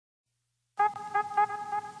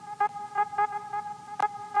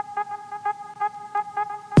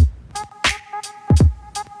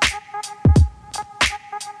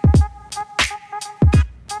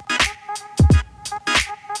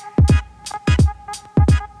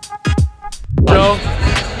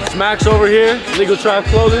It's Max over here, Legal Tribe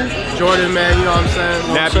Clothing. Jordan, man, you know what I'm saying?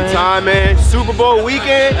 Nappy time, man. Super Bowl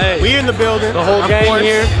weekend. Hey, we in the building. The whole gang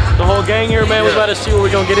here. The whole gang here, man. We're about to see what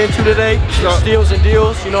we're gonna get into today. Steals and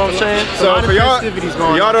deals, you know what I'm saying? So for y'all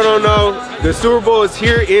don't know, the Super Bowl is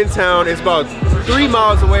here in town. It's about 3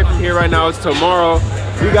 miles away from here right now. It's tomorrow.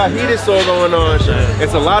 We got Heated Soul going on.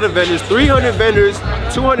 It's a lot of vendors, 300 vendors,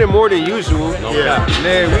 200 more than usual. Yeah,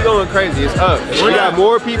 man, we going crazy. It's up. We got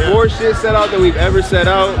more people, more shit set out than we've ever set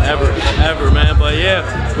out. Ever, man. But yeah,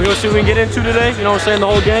 we're gonna see what we can get into today. You know what I'm saying? The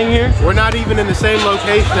whole gang here. We're not even in the same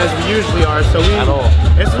location as we usually are, so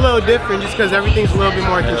it's a little different just because everything's a little bit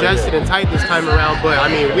more congested and tight this time around. But I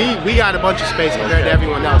mean, we got a bunch of space compared to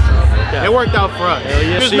everyone else. So it worked out for us.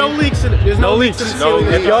 There's no leaks. There's no leaks in the ceiling.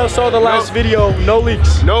 If y'all saw the last video, no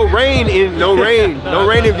leaks. No rain in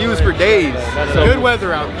views for days. So good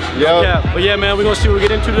weather out. Yeah. But yeah, man, we're gonna see what we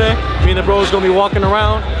get into today. Me and the bros gonna be walking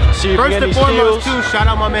around. See if First we get and any foremost, steals. too, shout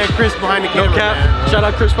out my man Chris behind the camera. No cap. Man. Shout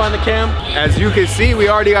out Chris behind the cam. As you can see, we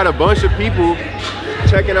already got a bunch of people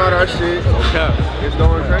checking out our shit. Okay. It's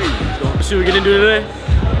going crazy. Let's see what we get into today.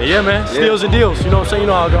 Yeah, man. Steals and deals. You know what I'm saying? You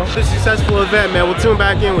know how it goes. It's a successful event, man. We'll tune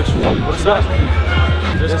back in with you. What's that?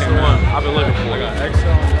 This is the one I've been looking for. I got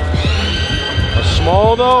XL. A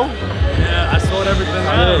small though? Yeah, I sold everything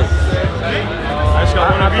else. I just got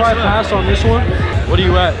one of each. I probably pass on this one. What are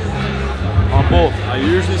you at? On both? I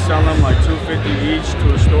usually sell them like $250 each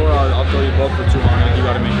to a store. I'll throw you both for $200. You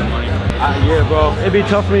gotta make your money. Yeah, bro. It'd be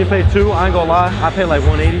tough for me to pay 2. I ain't gonna lie. I pay like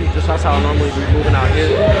 180. Just that's how I normally be moving out here.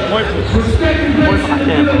 Point I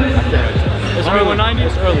can't, bro. I can't. It's early. 190.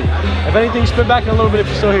 It's early. If anything, spin back in a little bit if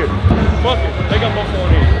you're still here. Fuck it. Take them both for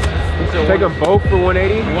 180. Take them both for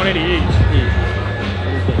 180? 180 each.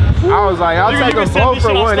 I was like, I'll take them both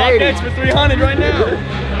for 180. For 300 right now.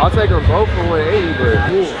 I'll take them both for 180, but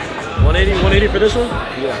 180 for this one?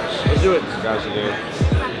 Yeah. Let's do it. Got you, dude.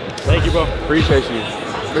 Thank you, bro. Appreciate you.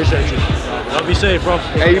 Appreciate you. Y'all be safe, bro.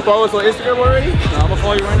 Hey, you follow us on Instagram already? No, I'm gonna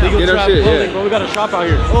follow you right now. Legal Tribe Clothing, bro. We got a shop out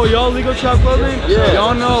here. Oh, y'all Legal Tribe Clothing? Yeah.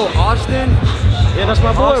 Y'all know Austin? Yeah, that's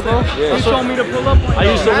my boy, bro. Yeah. He told me to pull up on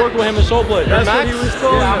I used to work with him in Solepremestealers. That's what he was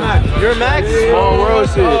told. Yeah, You're Max? Oh, world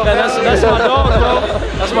shit. That's my dog, bro.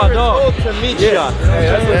 That's my dog. To meet you.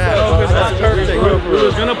 Hey, that's perfect. We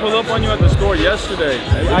was gonna pull up on you at the store yesterday.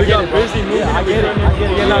 I got busy moving. I get it.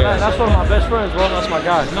 Yeah, no, that's one of my best friends, bro. That's my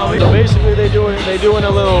guy. No, so basically they doing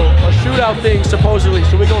a little shootout thing supposedly.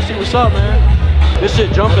 So we gonna see what's up, man. This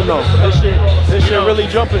shit jumping though. This shit really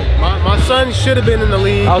jumping. My son should have been in the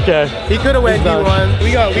league. Okay. He could have went D1.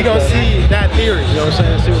 We gonna see that theory. You know what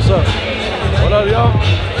I'm saying? See what's up. What up, y'all?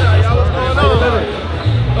 Y'all, what's going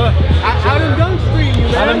on? How them dunks treating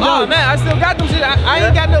you, man? Oh man, I still got them shit. I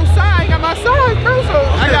ain't got no size. I got my size, bro. So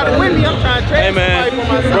I got it with me. I'm trying to trade. Hey man,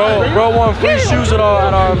 bro won free shoes at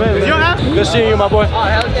our event. Good seeing you, my boy. Oh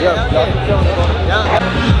hell yeah.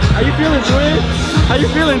 How you feeling, Dwayne? How you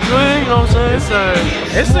feeling, Dwayne? You know what I'm saying?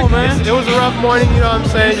 It was a rough morning, you know what I'm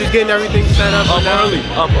saying? Just getting everything set up. Up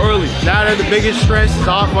early. Now that the biggest stress is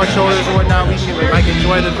off our shoulders and whatnot, we can like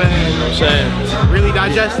enjoy the event. You know what I'm saying? Really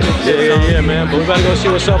digesting it. Yeah, man. But we better go see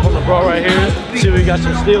what's up on the bro right here. See if we got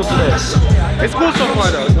some steals today. It's cool so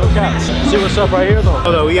far though. No cap. See what's up right here though.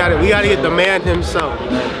 Although we gotta get the man himself.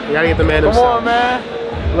 We gotta get the man himself. Come on, man.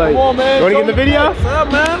 Like, come on, man. You wanna get in the video? What's up,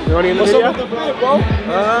 man? You wanna get in the What's video? up with the fit, bro?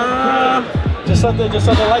 Just something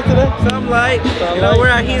light today? Something light. You know, we're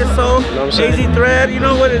out here, so Easy Thread. You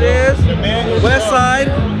know what it is. West Side.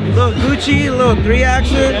 A little Gucci, a little 3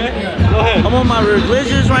 action. Go ahead. I'm on my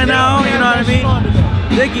religious right now. You know what I mean?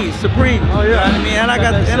 Dickies, Supreme. Oh yeah. You know what I mean?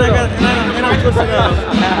 And I'm twisted up.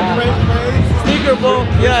 Sneaker bowl.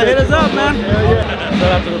 Yeah, hit us up, man.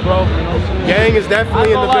 Shout out to the bro. Gang is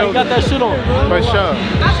definitely in the building. You got that shit on. For sure.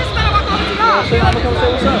 I'm gonna come say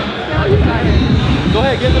what's up. Go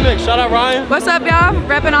ahead, get in the mix. Shout out Ryan. What's up, y'all?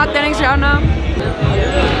 Reppin' Authentics, y'all know.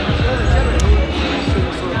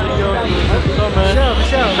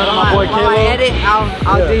 Shout out my boy Caleb. While I edit,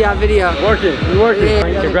 I'll do y'all video. We working.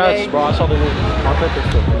 Yeah, Congrats, bro. I saw the new Authentic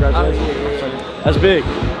stuff. Congratulations. That's big.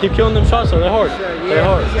 Keep killing them shots though. They're hard. They're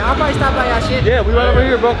hard. Yeah, I'll probably stop by y'all shit. Yeah, we right over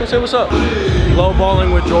here, bro. Come say what's up. Low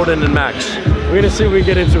balling with Jordan and Max. We're gonna see if we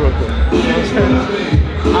can get into it. You know what I'm saying?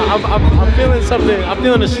 I'm feeling something. I'm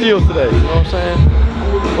feeling a steal today. You know what I'm saying?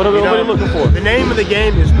 What are you looking for? The name of the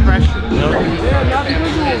game is pressure. Yeah, snappy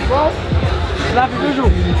visuals, bro. Snappy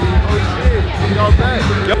visuals.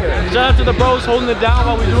 Shout out to the bros holding it down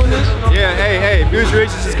while we're doing this. Yeah, hey,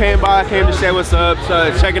 Futuristic just came by, came to say what's up,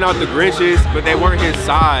 checking out the Grinches, but they weren't his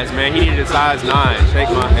size, man. He needed a size 9. Shake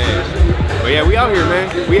my head. But yeah, we out here,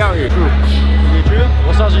 man. We out here. You true?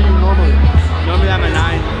 What size are you normally? Normally I'm a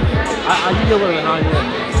 9. You get with a 9,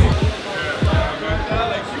 yeah.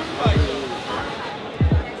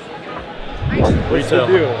 Retail.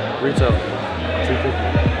 Retail. 250.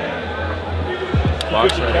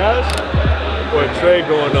 Box cash or a trade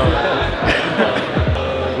going on?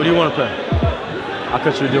 What do you want to pay? I'll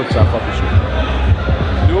cut you a deal because I fuck with you.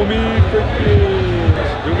 Do me 50.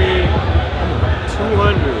 Do me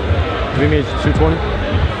 200. Do me 220?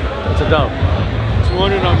 That's a dub.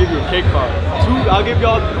 200 and I'll give you a cake pop.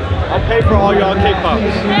 I'll pay for all y'all cake pops.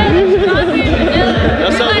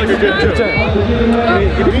 That sounds like a good deal.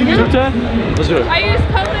 210. 210? Let's do it. I use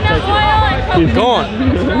coconut oil and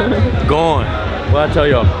coconut. Gone. What I tell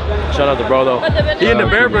y'all? Shout out to bro though. He in the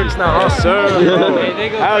Bear Bricks now, huh? Sir.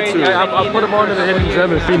 I put him on in the Hidden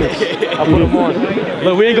Gem in Phoenix. I put him on.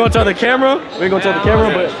 Look, we ain't gonna tell the camera. We ain't gonna tell the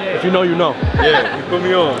camera, but if you know, you know. Yeah, you put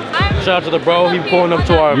me on. Shout out to the bro. He pulling up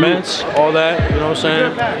to our events, all that. You know what I'm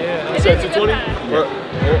saying? Yeah. 220?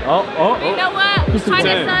 Oh. You know what? Kind of start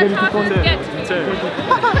talking to get to me.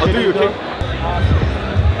 I'll do you, okay?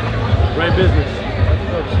 Right business.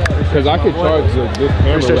 Because I could charge this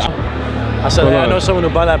camera. I said, hey, I know someone who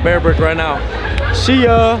buy that Bear Brick right now. See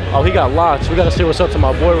ya. Oh, he got lots. We gotta say what's up to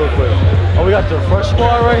my boy real quick. Oh, we got the fresh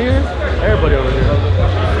squad right here. Everybody over here.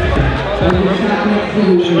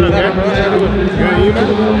 What up, man?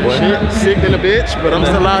 Shit, sick than a bitch, but I'm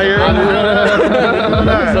still out here.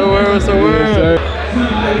 So we're.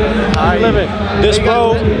 How you living? This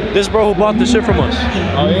bro who bought the shit from us.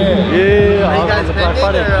 Oh yeah. Yeah. You guys Black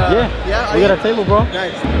Friday. Yeah. We got a table, bro.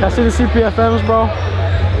 Nice. Can I see the CPFMs, bro?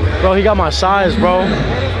 Bro, he got my size, bro.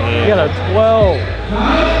 He got a 12.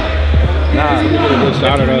 Nah, If you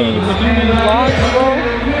need vlogs, bro.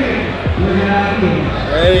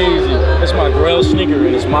 Crazy. It's my Grail sneaker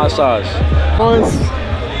and it's my size.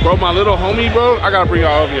 Bro, my little homie, bro, I gotta bring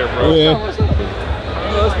y'all over here, bro. Yeah.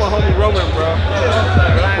 That's my homie Roman, bro.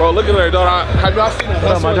 Bro, look at her, dog. Have y'all seen that?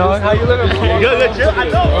 What's up, my dog? How you living, bro? Good, I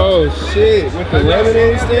know. Oh, shit. With the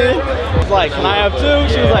lemonade stand? I was like, can I have 2?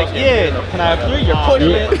 She was like, yeah. Can I have 3? You're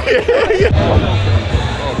pushing it.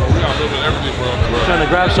 I'm trying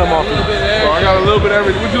to grab some off you. Bro, I got a little bit of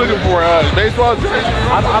everything. What you looking for? Baseball?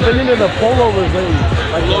 I've been into the pullovers lately.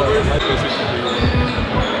 Like you do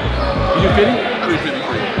 50? 350.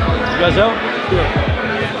 You guys out?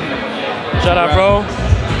 Yeah. Shout out, bro.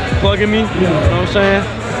 Plugging me. You know what I'm saying?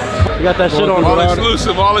 We got that shit on. All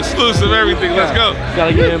exclusive, everything. Let's go.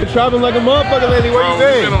 Gotta get him. Traveling like a motherfucker lately. Where you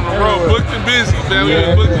been? Been on the road, booked and busy, man. We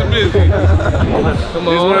been booked and busy. Come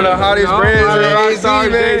on. He's one of the hottest brands in Rockstars,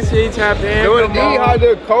 man. Tapped in. Doing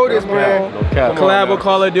the coldest, man. Collab with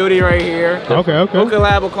Call of Duty right here. Okay. Who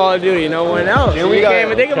collab with Call of Duty? No one else. You can't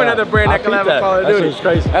even think of another brand that collab with Call of Duty.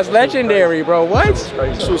 That's legendary, bro. What?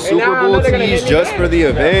 Actual Super Bowl tees just for the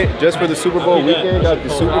event, just for the Super Bowl weekend. Got the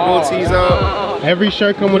Super Bowl tees out. Every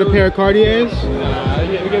shirt come with a pair of Cartiers. We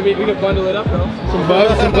can bundle it up, though. Some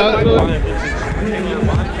bugs.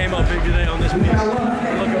 Came up big today on this piece.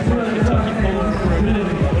 Looking for a Kentucky pullover for a minute.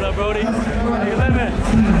 What up, Brody? How you living?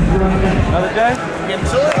 Another day? Getting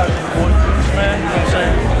to it. Man, you know what I'm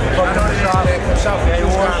saying? Fuck up the shop. Day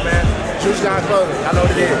one, man. True Sky Clothing. I know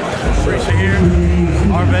what it is. Appreciate here.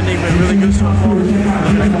 Our vending been really good so far.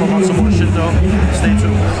 I'm gonna come up on some more shit though. Stay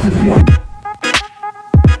tuned.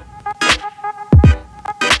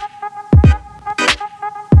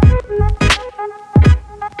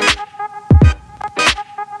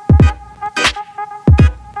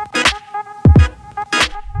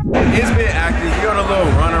 It's been active. We on a little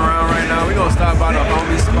run around right now. We gonna stop by the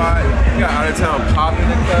homie spot. We got out of town popping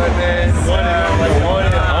the cut, man. One and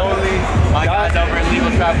only. My guys over at Legal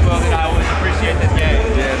Trap Clothing, I always appreciate this game.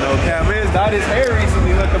 Yeah, no cap. Man's dyed his hair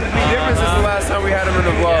recently. Look, complete difference since the last time we had him in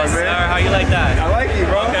the vlog, man. How you like that? I like you,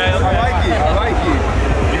 bro. Okay. I like you.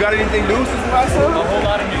 You got anything new since the last time? A whole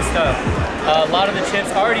lot of new stuff. A lot of the chips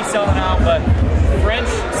already selling out, but French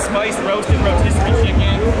spiced roasted rotisserie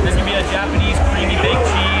chicken. There's gonna be a Japanese creamy baked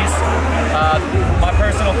cheese. My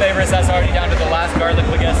personal favorites, that's already down to the last garlic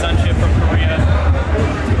baguette sun chip from Korea.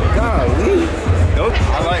 Golly.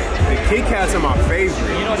 I like the Kit Kats are my favorite.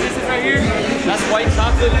 You know what this is right here? That's white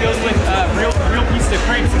chocolate filled with real pieces of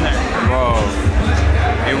crepes in there. Bro.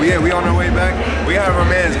 And we on our way back. We have our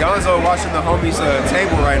man Gonzo watching the homies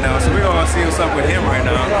table right now, so we're gonna see what's up with him right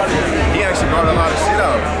now. He actually brought a lot of shit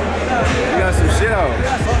out. He got some shit out.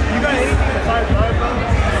 You got anything besides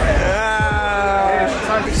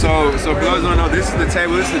So for those who don't know, this is the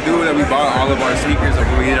table. This is the dude that we bought all of our sneakers.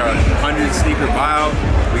 When we did our 100 sneaker buyout,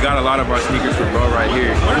 we got a lot of our sneakers from bro right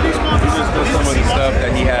here. He just put some of the stuff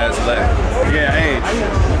that he has left. Yeah, hey.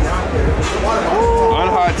 On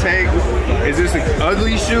hot take, is this an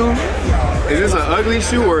ugly shoe? Is this an ugly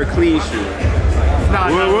shoe or a clean shoe?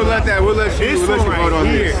 We'll let you vote on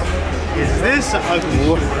this. is this an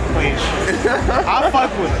ugly equation? I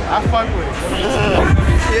fuck with it. I fuck with it.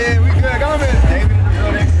 Yeah, we good. Got him in David in the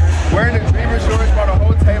building. Wearing the Dreamer shorts, brought a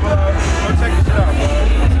whole table out. Go check this shit out, bro.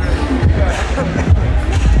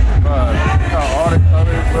 Got all the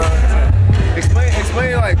colors, bro.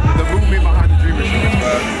 Explain like the movement behind the Dreamer shorts,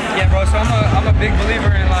 bro. Yeah, bro. So I'm a big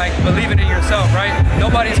believer in like believing in yourself, right?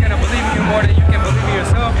 Nobody's gonna believe in you more than you can believe in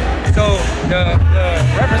yourself. So the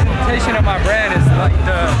representation of my brand is like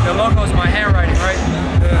the logo is my handwriting, right?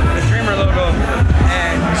 The Dreamer logo,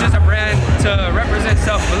 and it's just a brand to represent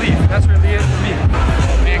self-belief. That's really it for me.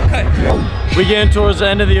 Man, cut. We getting towards the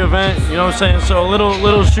end of the event, you know what I'm saying? So a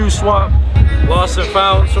little shoe swap. Lost and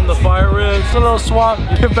found from the fire ribs. A little swap.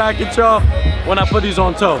 Get back at y'all when I put these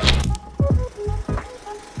on toe.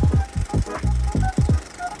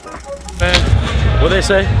 Man, what they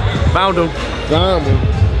say? Found them. Found them.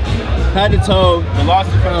 Had to toe, the lost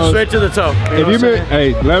and found. Straight to the toe. If you've been,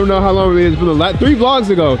 hey, let them know how long it is. From the 3 vlogs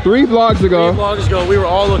ago. 3 vlogs ago. 3 vlogs ago, we were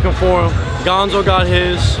all looking for him. Gonzo got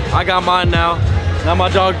his. I got mine now. Now my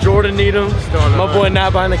dog Jordan need him. My boy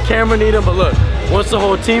Nat behind the camera need him. But look, once the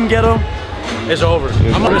whole team get him, it's over.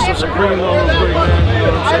 I'm gonna miss some Supreme though real quick, man. You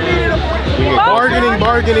know what I'm saying?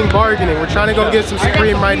 Bargaining. We're trying to go get some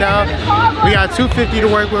Supreme right now. We got $250 to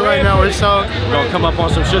work with right now or so. We're gonna come up on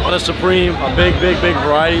some shit. But a Supreme, a big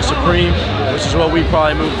variety of Supreme, which is what we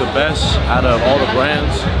probably move the best out of all the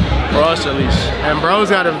brands. For us at least. And bro's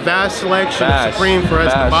got a vast selection of Supreme for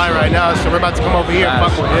us to buy right now. So we're about to come over here and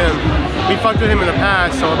fuck with him. We fucked with him in the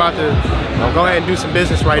past, so we're about to go ahead and do some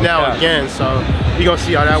business right now again. So you gonna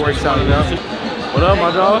see how that works out, you know? What up,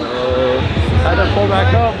 my dog? Had to pull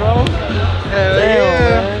back up, bro. Damn,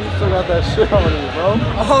 man. You still got that shit on you, bro.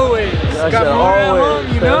 Always. Got more at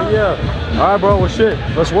home, you know? Yeah. All right, bro. Well, shit.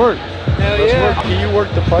 Let's work. Hell yeah. Can you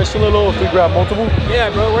work the price a little if we grab multiple?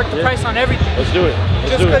 Yeah, bro. Work the price on everything. Let's do it.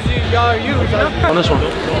 Just because y'all are you know? On this one.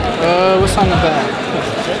 What's on the bag?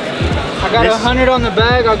 I got 100 on the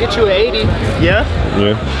bag. I'll get you an 80. Yeah?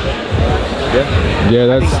 Yeah,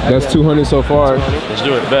 that's 200 so far. Let's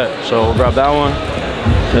do it. Bet. So we'll grab that one.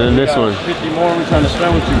 And then this one. 50 more we're trying to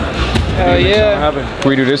spend with you. Hell yeah. Can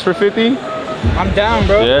we do this for 50? I'm down,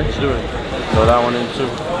 bro. Yeah, let's do it. Throw that one in too.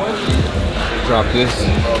 Drop this.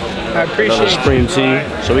 I appreciate it. Supreme tee.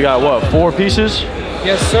 So we got what, 4 pieces?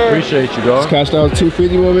 Yes, sir. Appreciate you, dog. Just cashed out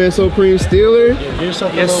 250, my man, Solepremestealers.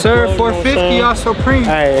 Yes, sir. 450, y'all Supreme.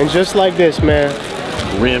 Hey, and just like this, man.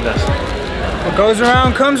 Reinvest. What goes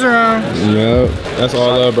around comes around. Yeah, that's all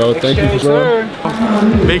love, bro. Thank you for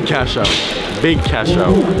sir. Big cash out. Big cash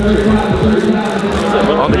out.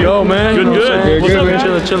 On the go, man. Good, good. What's up, man?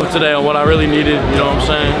 Chilling today on what I really needed, you know what I'm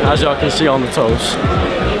saying? As y'all can see on the toes.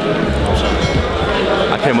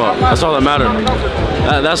 I came up. That's all that mattered.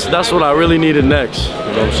 That's what I really needed next. You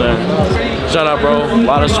know what I'm saying? Shout out, bro. A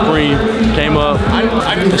lot of Supreme came up.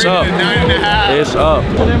 It's up. It's up.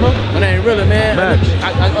 My name really, man.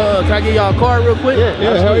 Can I get y'all a card real quick?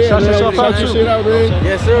 Yeah, hell yeah. Shout yourself out, too. Shit out, man.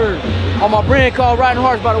 Yes, sir. On my brand called Riding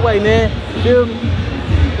Horse, by the way, man. Feel me?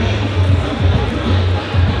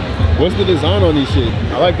 What's the design on these shit?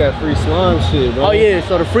 I like that free slime shit, bro. Oh, yeah.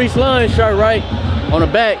 So the free slime shirt, right, on the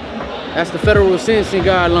back, that's the federal sentencing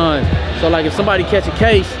guidelines. So, like, if somebody catch a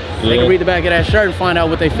case, they can read the back of that shirt and find out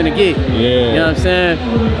what they finna get. Yeah. You know what I'm saying?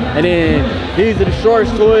 And then these are the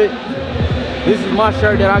shorts to it. This is my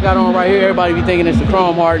shirt that I got on right here. Everybody be thinking it's the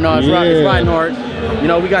Chrome Heart. No, it's Riding Heart. You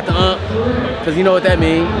know, we got the because you know what that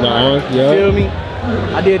means. The yeah. Feel me?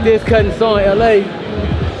 I did this cutting song in LA.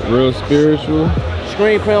 Real spiritual.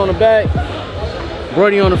 Screen print on the back.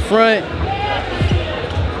 Brody on the front.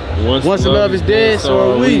 Once the love is dead,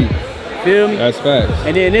 so are we. Feel me? That's facts.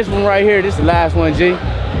 And then this one right here, this is the last one, G.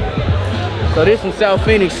 So this from South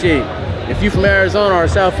Phoenix shit. If you from Arizona or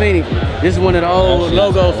South Phoenix, this is one of the old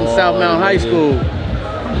logos from South Mountain High School.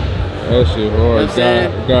 That shit hard. You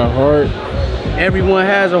know got heart. Everyone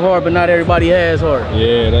has a heart, but not everybody has heart.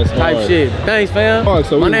 Yeah, that's hard. Type shit. Thanks, fam.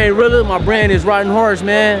 My name Rilla. My brand is Riding Horse,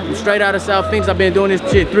 man. I'm straight out of South Phoenix. I've been doing this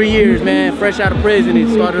shit 3 years, man. Fresh out of prison and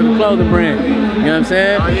started a clothing brand. You know what I'm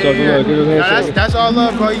saying? Oh, yeah. That's all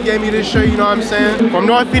love, bro. You gave me this shirt, you know what I'm saying? From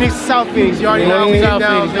North Phoenix to South Phoenix. You already know how we get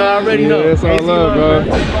down. You already know. That's all love, bro.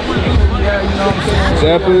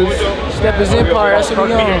 Steppers. Steppers Empire, that's what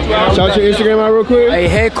we on. Shout your Instagram out real quick. Hey,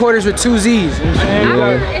 headquarters with 2 Z's.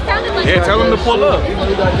 Yeah, tell them to pull up.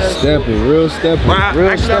 Stepping, real stepping.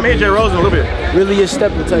 Actually, I made J. Rose a little bit. Really a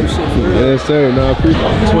stepping type shit. Yes, sir. No, I appreciate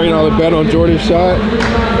it. $20 bet on Jordan's shot.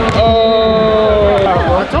 Oh!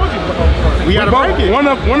 I told you. We gotta break it. One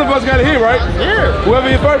of us got to hit, right? Yeah. Whoever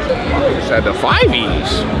hit first. At the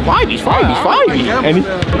 5Es. 5Es.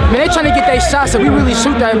 Man, they trying to get their shots, so we really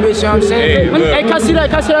shoot that bitch, you know what I'm saying? Hey, can I see that?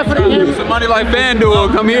 Can I see that for the camera? Some money like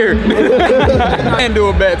FanDuel, come here.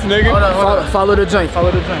 FanDuel bets, nigga. Follow the joint,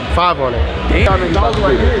 follow the joint. 5 on it.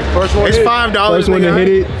 First one It's hit. $5. First one to hit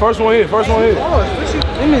it. First one hit. First one hit. Oh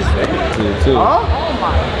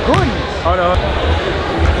my goodness. Oh no.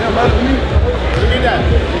 Yeah, man. Look at that.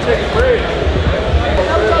 You're taking bread.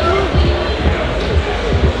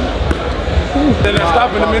 Then I'm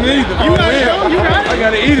stopping them in either. You got it, you got it. I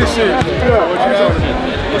gotta eat this shit.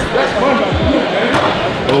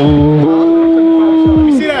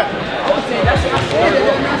 You see that?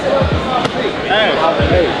 Hey,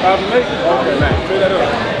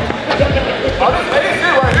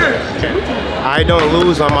 I don't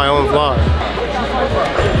lose on my own vlog.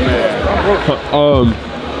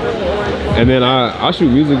 And then I shoot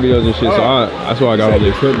music videos and shit, so that's why I got all the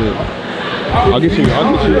equipment. I'll get you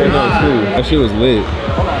right now too. That shit was lit.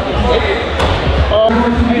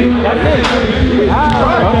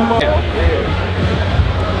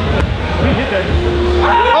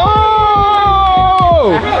 Oh!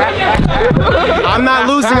 I'm not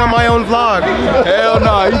losing on my own vlog. Hell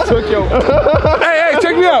no, he took your. Hey,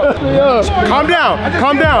 check me out. Calm down,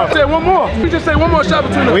 calm down. Say one more. We just say one more shot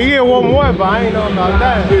between us. We get one more, but I ain't know about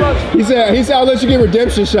that. He said I'll let you get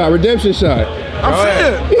redemption shot. Redemption shot. I'm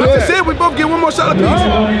saying. I just said we both get one more shot apiece.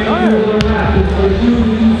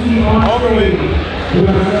 Over with.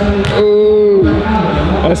 Ooh,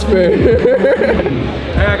 that's fair.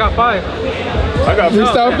 Hey, I got 5. I got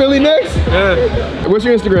Freestyle Philly next? Yeah. What's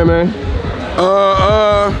your Instagram, man?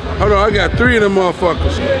 Hold on, I got 3 of them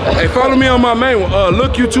motherfuckers. Hey, follow me on my main one,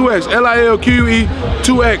 LilQ2X, LILQE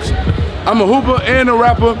 2X. I'm a hooper and a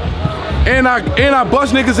rapper, and I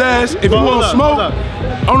bust niggas ass. If you want to smoke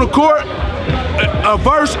on the court, a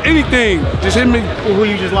verse, anything, just hit me. Who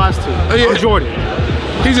you just lost to? Yeah. Jordan.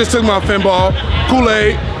 He just took my fin ball.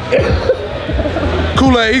 Kool-Aid.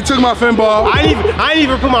 Kool-Aid, he took my fin ball. I ain't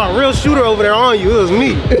even put my real shooter over there on you. It was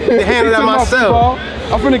me. They handled that myself.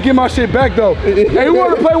 I'm finna get my shit back though. Hey, you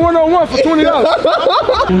wanna play one-on-one for $20?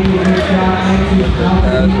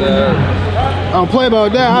 I don't play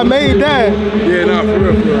about that. I made that. Yeah, nah, for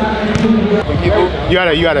real.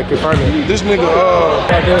 You gotta confirm it. This nigga,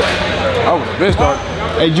 I was the best dog.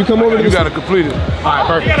 Hey, did you come over to You gotta complete it. All right,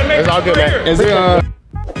 perfect. It's all good, man. Is there